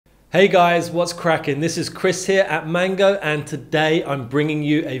Hey guys, what's cracking? This is Chris here at Mango, and today I'm bringing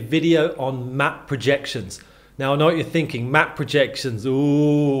you a video on map projections. Now I know what you're thinking, map projections,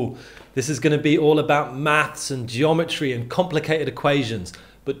 ooh, this is going to be all about maths and geometry and complicated equations.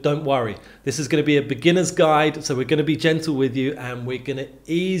 But don't worry, this is going to be a beginner's guide, so we're going to be gentle with you and we're going to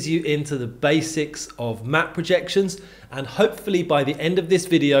ease you into the basics of map projections, and hopefully by the end of this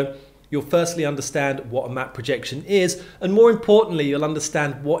video you'll firstly understand what a map projection is, and more importantly, you'll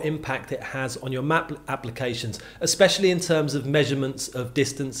understand what impact it has on your map applications, especially in terms of measurements of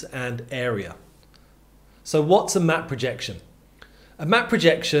distance and area. So what's a map projection? A map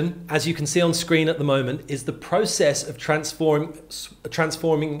projection, as you can see on screen at the moment, is the process of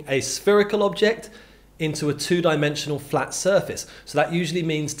transforming a spherical object into a two-dimensional flat surface. So that usually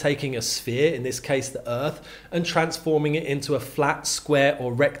means taking a sphere, in this case the Earth, and transforming it into a flat square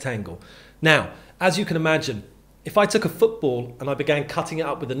or rectangle. Now, as you can imagine, if I took a football and I began cutting it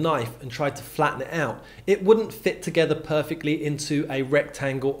up with a knife and tried to flatten it out, it wouldn't fit together perfectly into a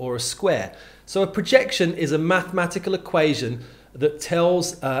rectangle or a square. So a projection is a mathematical equation that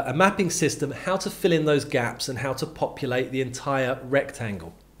tells a mapping system how to fill in those gaps and how to populate the entire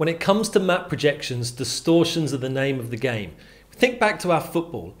rectangle. When it comes to map projections, distortions are the name of the game. Think back to our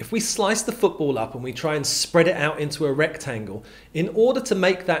football. If we slice the football up and we try and spread it out into a rectangle, in order to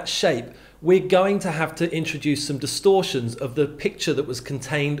make that shape, we're going to have to introduce some distortions of the picture that was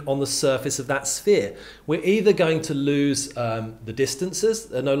contained on the surface of that sphere. We're either going to lose the distances,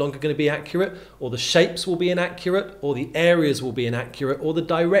 they're no longer going to be accurate, or the shapes will be inaccurate, or the areas will be inaccurate, or the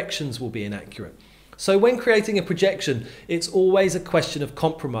directions will be inaccurate. So when creating a projection, it's always a question of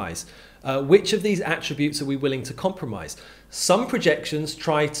compromise. Which of these attributes are we willing to compromise? Some projections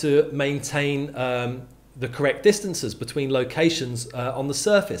try to maintain the correct distances between locations on the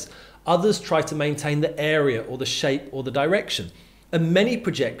surface. Others try to maintain the area or the shape or the direction. And many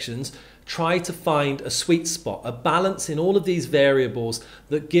projections try to find a sweet spot, a balance in all of these variables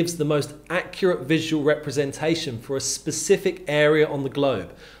that gives the most accurate visual representation for a specific area on the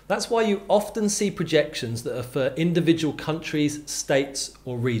globe. That's why you often see projections that are for individual countries, states,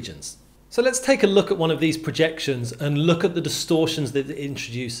 or regions. So let's take a look at one of these projections and look at the distortions that it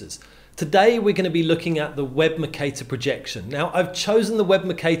introduces. Today we're going to be looking at the Web Mercator projection. Now I've chosen the Web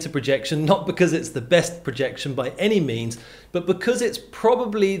Mercator projection not because it's the best projection by any means, but because it's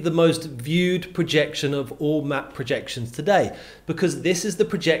probably the most viewed projection of all map projections today, because this is the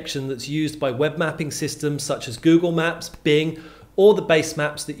projection that's used by web mapping systems such as Google Maps, Bing, or the base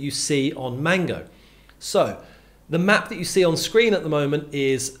maps that you see on Mango. So the map that you see on screen at the moment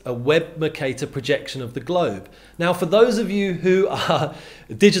is a Web Mercator projection of the globe. Now, for those of you who are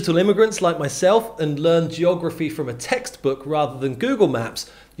digital immigrants like myself and learn geography from a textbook rather than Google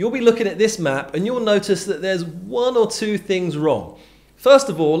Maps, you'll be looking at this map and you'll notice that there's one or two things wrong. First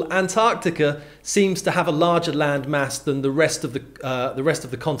of all, Antarctica seems to have a larger land mass than the rest of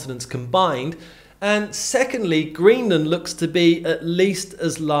the continents combined. And secondly, Greenland looks to be at least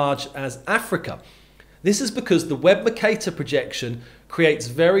as large as Africa. This is because the Web Mercator projection creates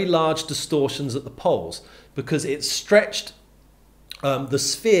very large distortions at the poles because it's stretched the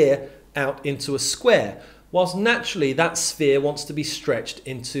sphere out into a square, whilst naturally that sphere wants to be stretched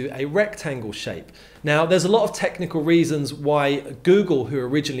into a rectangle shape. Now, there's a lot of technical reasons why Google, who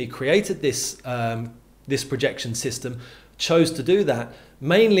originally created this projection system, chose to do that.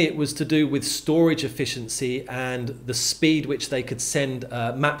 Mainly it was to do with storage efficiency and the speed which they could send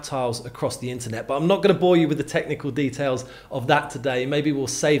map tiles across the internet. But I'm not going to bore you with the technical details of that today. Maybe we'll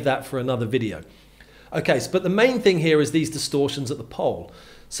save that for another video. Okay, but the main thing here is these distortions at the pole.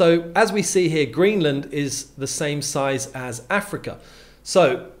 So as we see here, Greenland is the same size as Africa.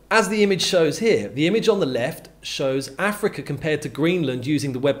 So as the image shows here, the image on the left shows Africa compared to Greenland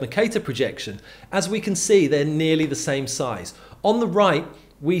using the Web Mercator projection. As we can see, they're nearly the same size. On the right,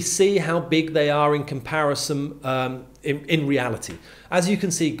 we see how big they are in comparison in reality. As you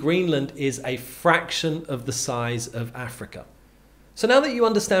can see, Greenland is a fraction of the size of Africa. So now that you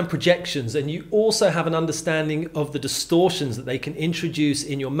understand projections and you also have an understanding of the distortions that they can introduce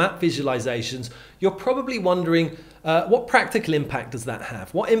in your map visualizations, you're probably wondering, what practical impact does that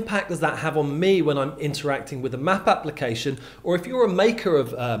have? What impact does that have on me when I'm interacting with a map application? Or if you're a maker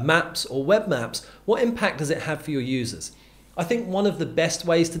of maps or web maps, what impact does it have for your users? I think one of the best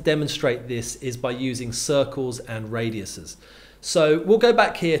ways to demonstrate this is by using circles and radiuses. So we'll go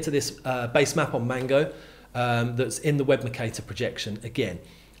back here to this base map on Mango that's in the Web Mercator projection again.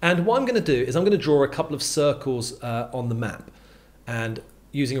 And what I'm going to do is I'm going to draw a couple of circles on the map and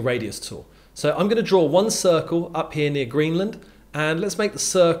using a radius tool. So I'm going to draw one circle up here near Greenland, and let's make the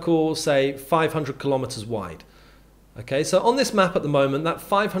circle, say, 500 kilometers wide. Okay, so on this map at the moment, that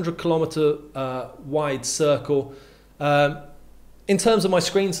 500 kilometer wide circle, in terms of my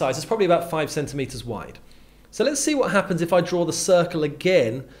screen size, is probably about 5 centimeters wide. So let's see what happens if I draw the circle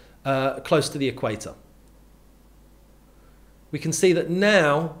again close to the equator. We can see that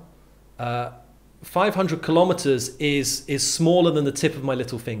now 500 kilometers is smaller than the tip of my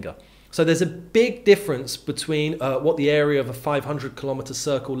little finger. So there's a big difference between what the area of a 500 kilometer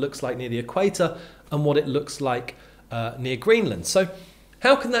circle looks like near the equator and what it looks like near Greenland. So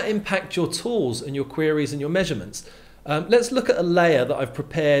how can that impact your tools and your queries and your measurements? Let's look at a layer that I've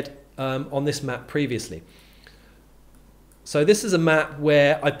prepared on this map previously. So this is a map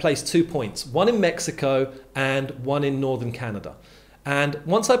where I placed 2 points, one in Mexico and one in northern Canada. And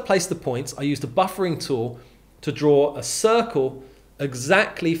once I placed the points, I used a buffering tool to draw a circle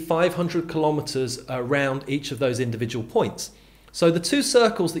exactly 500 kilometers around each of those individual points. So the 2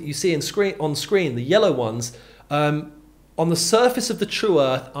 circles that you see on screen, the yellow ones, on the surface of the true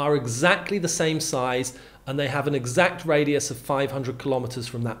Earth are exactly the same size, and they have an exact radius of 500 kilometers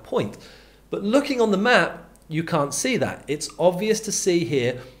from that point. But looking on the map, you can't see that. It's obvious to see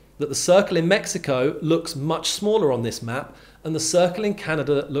here that the circle in Mexico looks much smaller on this map, and the circle in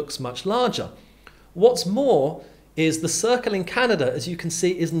Canada looks much larger. What's more is the circle in Canada, as you can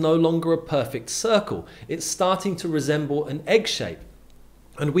see, is no longer a perfect circle. It's starting to resemble an egg shape.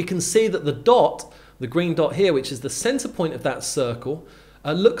 And we can see that the dot, the green dot here, which is the center point of that circle,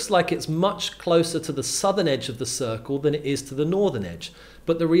 looks like it's much closer to the southern edge of the circle than it is to the northern edge.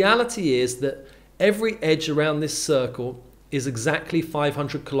 But the reality is that every edge around this circle is exactly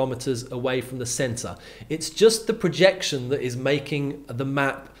 500 kilometers away from the center. It's just the projection that is making the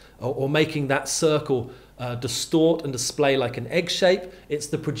map or making that circle distort and display like an egg shape. It's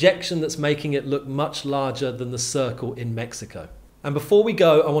the projection that's making it look much larger than the circle in Mexico. And before we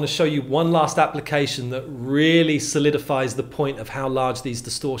go, I want to show you one last application that really solidifies the point of how large these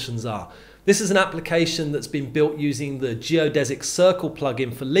distortions are. This is an application that's been built using the geodesic circle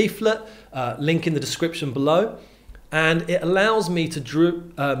plugin for Leaflet, link in the description below. And it allows me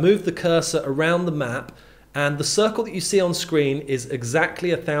to move the cursor around the map, and the circle that you see on screen is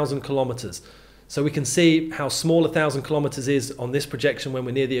exactly 1,000 kilometers. So we can see how small 1,000 kilometers is on this projection when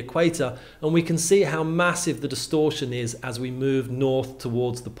we're near the equator, and we can see how massive the distortion is as we move north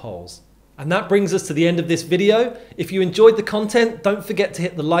towards the poles. And that brings us to the end of this video. If you enjoyed the content, don't forget to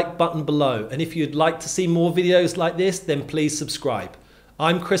hit the like button below. And if you'd like to see more videos like this, then please subscribe.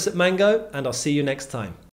 I'm Chris at Mango, and I'll see you next time.